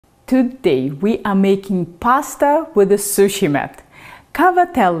Today we are making pasta with a sushi mat.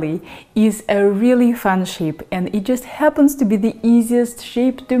 Cavatelli is a really fun shape and it just happens to be the easiest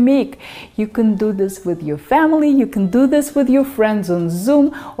shape to make. You can do this with your family, you can do this with your friends on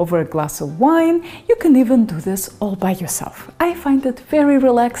Zoom over a glass of wine, you can even do this all by yourself. I find it very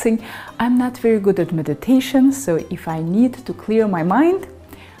relaxing. I'm not very good at meditation, so if I need to clear my mind,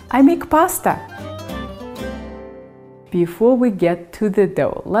 I make pasta. Before we get to the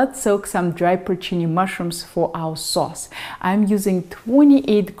dough, let's soak some dry porcini mushrooms for our sauce. I'm using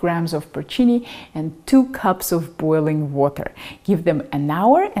 28 grams of porcini and 2 cups of boiling water. Give them an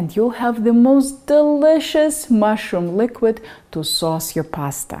hour and you'll have the most delicious mushroom liquid to sauce your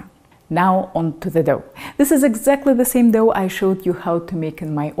pasta. Now on to the dough. This is exactly the same dough I showed you how to make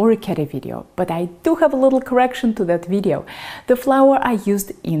in my orichetty video, but I do have a little correction to that video. The flour I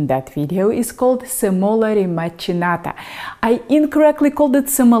used in that video is called semola rimacinata. I incorrectly called it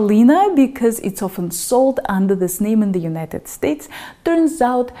semolina because it's often sold under this name in the United States. Turns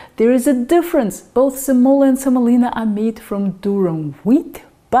out there is a difference. Both semola and semolina are made from durum wheat,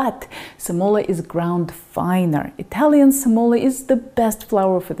 but semola is ground finer. Italian semola is the best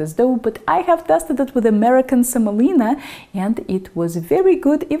flour for this dough, but I have tested it with American semolina and it was very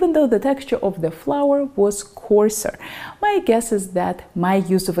good, even though the texture of the flour was coarser. My guess is that my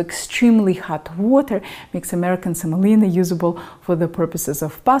use of extremely hot water makes American semolina usable for the purposes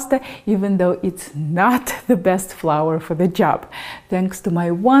of pasta, even though it's not the best flour for the job. Thanks to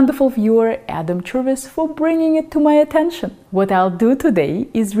my wonderful viewer Adam Churvis for bringing it to my attention. What I'll do today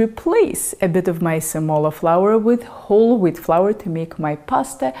is replace a bit of my semola flour with whole wheat flour to make my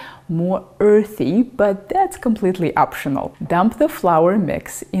pasta more earthy, but that's completely optional. Dump the flour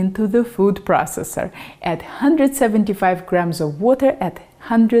mix into the food processor. Add 175 grams of water at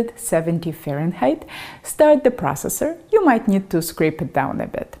 170 Fahrenheit. Start the processor. You might need to scrape it down a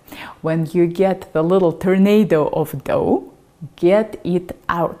bit. When you get the little tornado of dough, get it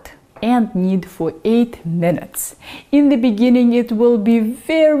out and knead for 8 minutes. In the beginning it will be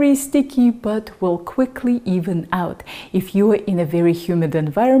very sticky but will quickly even out. If you are in a very humid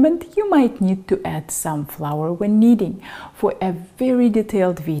environment, you might need to add some flour when kneading. For a very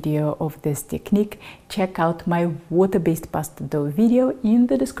detailed video of this technique, check out my water-based pasta dough video in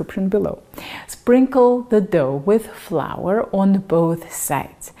the description below. Sprinkle the dough with flour on both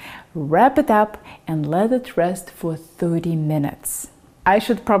sides. Wrap it up and let it rest for 30 minutes. I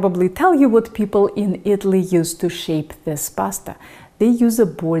should probably tell you what people in Italy use to shape this pasta. They use a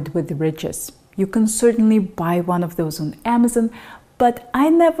board with ridges. You can certainly buy one of those on Amazon, but I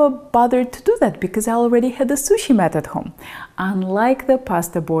never bothered to do that because I already had a sushi mat at home. Unlike the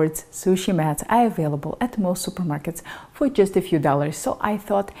pasta boards, sushi mats are available at most supermarkets for just a few dollars, so I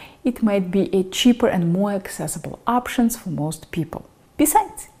thought it might be a cheaper and more accessible option for most people.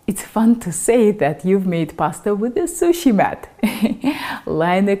 Besides, it's fun to say that you've made pasta with a sushi mat.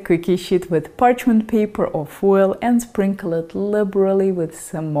 Line a cookie sheet with parchment paper or foil and sprinkle it liberally with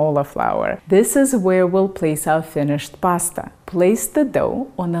semola flour. This is where we'll place our finished pasta. Place the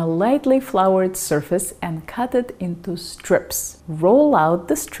dough on a lightly floured surface and cut it into strips. Roll out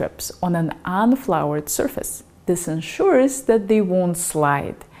the strips on an unfloured surface. This ensures that they won't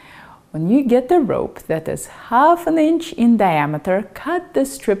slide. When you get a rope that is half an inch in diameter, cut the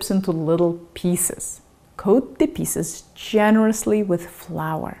strips into little pieces. Coat the pieces generously with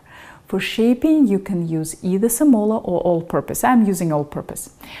flour. For shaping, you can use either semola or all-purpose. I'm using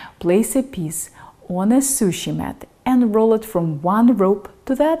all-purpose. Place a piece on a sushi mat and roll it from one rope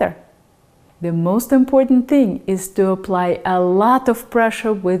to the other. The most important thing is to apply a lot of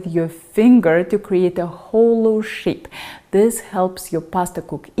pressure with your finger to create a hollow shape. This helps your pasta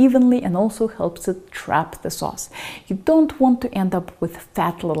cook evenly and also helps it trap the sauce. You don't want to end up with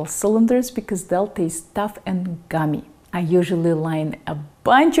fat little cylinders because they'll taste tough and gummy. I usually line a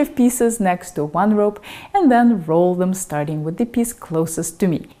bunch of pieces next to one rope and then roll them starting with the piece closest to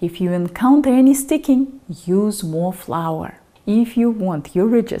me. If you encounter any sticking, use more flour. If you want your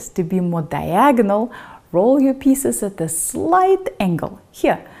ridges to be more diagonal, roll your pieces at a slight angle.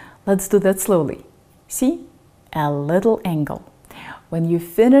 Here, let's do that slowly. See? A little angle. When you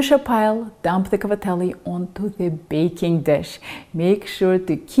finish a pile, dump the cavatelli onto the baking dish. Make sure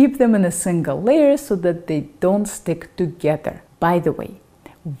to keep them in a single layer so that they don't stick together. By the way,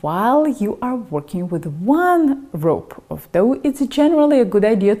 while you are working with one rope of dough, it's generally a good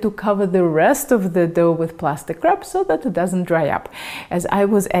idea to cover the rest of the dough with plastic wrap so that it doesn't dry up. As I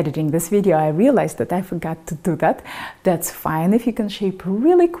was editing this video, I realized that I forgot to do that. That's fine if you can shape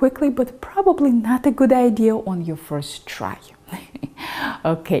really quickly, but probably not a good idea on your first try.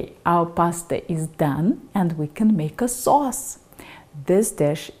 Okay, our pasta is done and we can make a sauce. This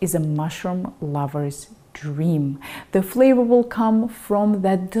dish is a mushroom lover's dream. The flavor will come from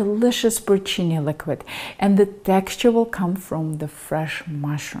that delicious porcini liquid, and the texture will come from the fresh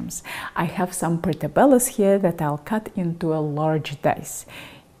mushrooms. I have some portobellos here that I'll cut into a large dice.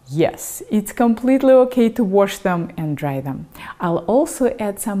 Yes, it's completely okay to wash them and dry them. I'll also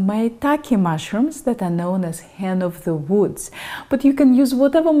add some maitake mushrooms that are known as hen of the woods, but you can use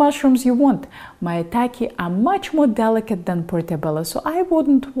whatever mushrooms you want. Maitake are much more delicate than portobello, so I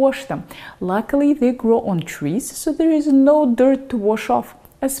wouldn't wash them. Luckily, they grow on trees, so there is no dirt to wash off,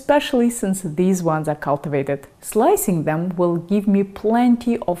 especially since these ones are cultivated. Slicing them will give me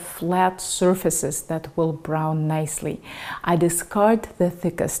plenty of flat surfaces that will brown nicely. I discard the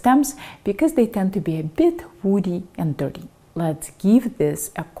thicker stems because they tend to be a bit woody and dirty. Let's give this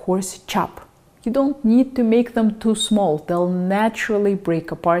a coarse chop. You don't need to make them too small, they'll naturally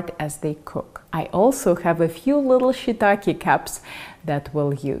break apart as they cook. I also have a few little shiitake caps that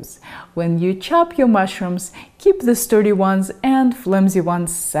we'll use. When you chop your mushrooms, keep the sturdy ones and flimsy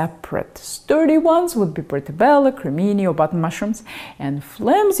ones separate. Sturdy ones would be portobello, cremini, or button mushrooms, and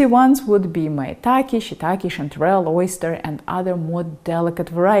flimsy ones would be maitake, shiitake, chanterelle, oyster, and other more delicate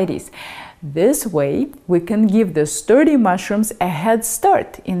varieties. This way, we can give the sturdy mushrooms a head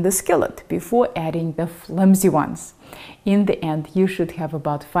start in the skillet before adding the flimsy ones. In the end, you should have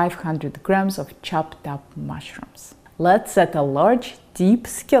about 500 grams of chopped up mushrooms. Let's set a large, deep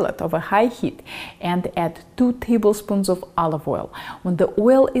skillet over high heat and add 2 tablespoons of olive oil. When the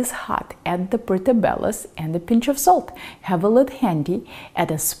oil is hot, add the portobellos and a pinch of salt. Have a lid handy,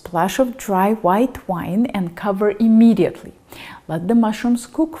 add a splash of dry white wine and cover immediately. Let the mushrooms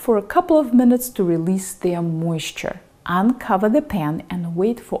cook for a couple of minutes to release their moisture. Uncover the pan and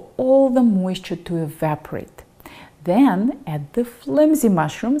wait for all the moisture to evaporate. Then add the flimsy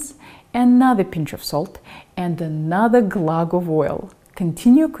mushrooms, another pinch of salt, and another glug of oil.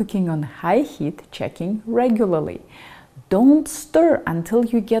 Continue cooking on high heat, checking regularly. Don't stir until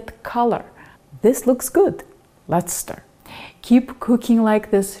you get color. This looks good. Let's stir. Keep cooking like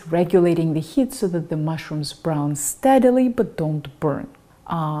this, regulating the heat so that the mushrooms brown steadily but don't burn.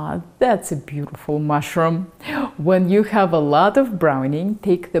 Ah, that's a beautiful mushroom. When you have a lot of browning,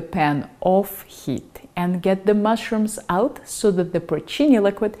 take the pan off heat and get the mushrooms out so that the porcini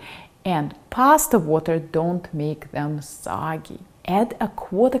liquid and pasta water don't make them soggy. Add a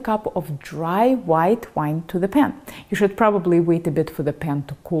quarter cup of dry white wine to the pan. You should probably wait a bit for the pan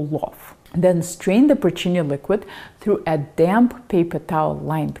to cool off. Then strain the porcini liquid through a damp paper towel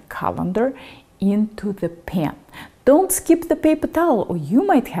lined colander into the pan. Don't skip the paper towel or you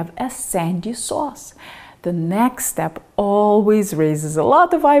might have a sandy sauce. The next step always raises a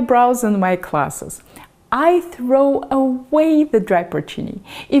lot of eyebrows in my classes. I throw away the dry porcini.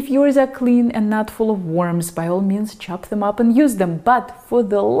 If yours are clean and not full of worms, by all means chop them up and use them. But for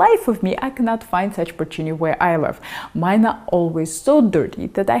the life of me, I cannot find such porcini where I live. Mine are always so dirty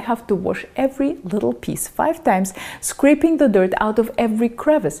that I have to wash every little piece 5 times, scraping the dirt out of every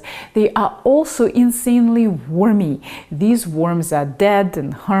crevice. They are also insanely wormy. These worms are dead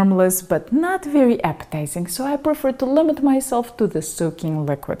and harmless, but not very appetizing, so I prefer to limit myself to the soaking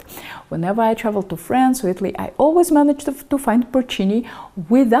liquid. Whenever I travel to France, Italy, I always manage to find porcini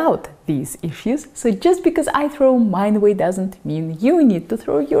without these issues. So just because I throw mine away doesn't mean you need to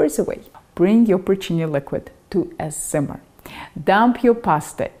throw yours away. Bring your porcini liquid to a simmer. Dump your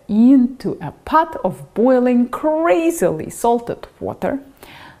pasta into a pot of boiling, crazily salted water.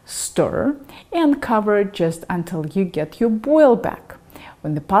 Stir and cover just until you get your boil back.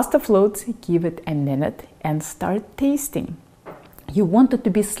 When the pasta floats, give it a minute and start tasting. You want it to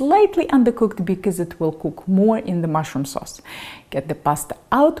be slightly undercooked because it will cook more in the mushroom sauce. Get the pasta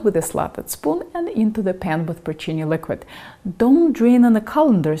out with a slotted spoon and into the pan with porcini liquid. Don't drain in a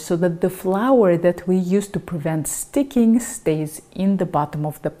colander so that the flour that we use to prevent sticking stays in the bottom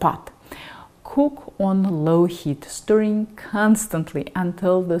of the pot. Cook on low heat, stirring constantly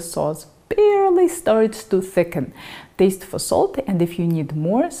until the sauce barely starts to thicken. Taste for salt, and if you need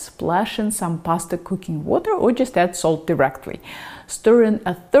more, splash in some pasta cooking water or just add salt directly. Stir in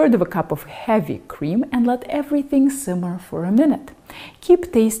 1/3 cup of heavy cream and let everything simmer for a minute.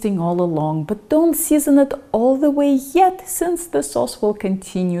 Keep tasting all along, but don't season it all the way yet, since the sauce will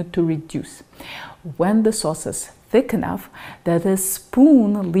continue to reduce. When the sauce is thick enough that a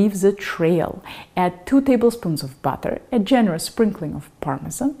spoon leaves a trail, add 2 tablespoons of butter, a generous sprinkling of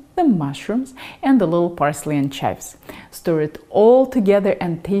parmesan, the mushrooms, and a little parsley and chives. Stir it all together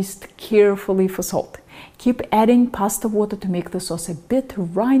and taste carefully for salt. Keep adding pasta water to make the sauce a bit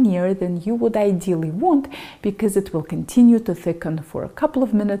runnier than you would ideally want, because it will continue to thicken for a couple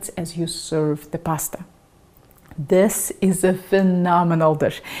of minutes as you serve the pasta. This is a phenomenal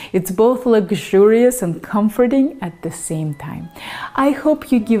dish. It's both luxurious and comforting at the same time. I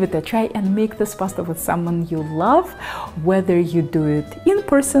hope you give it a try and make this pasta with someone you love, whether you do it in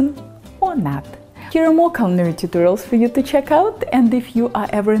person or not. Here are more culinary tutorials for you to check out, and if you are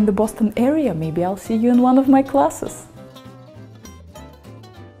ever in the Boston area, maybe I'll see you in one of my classes.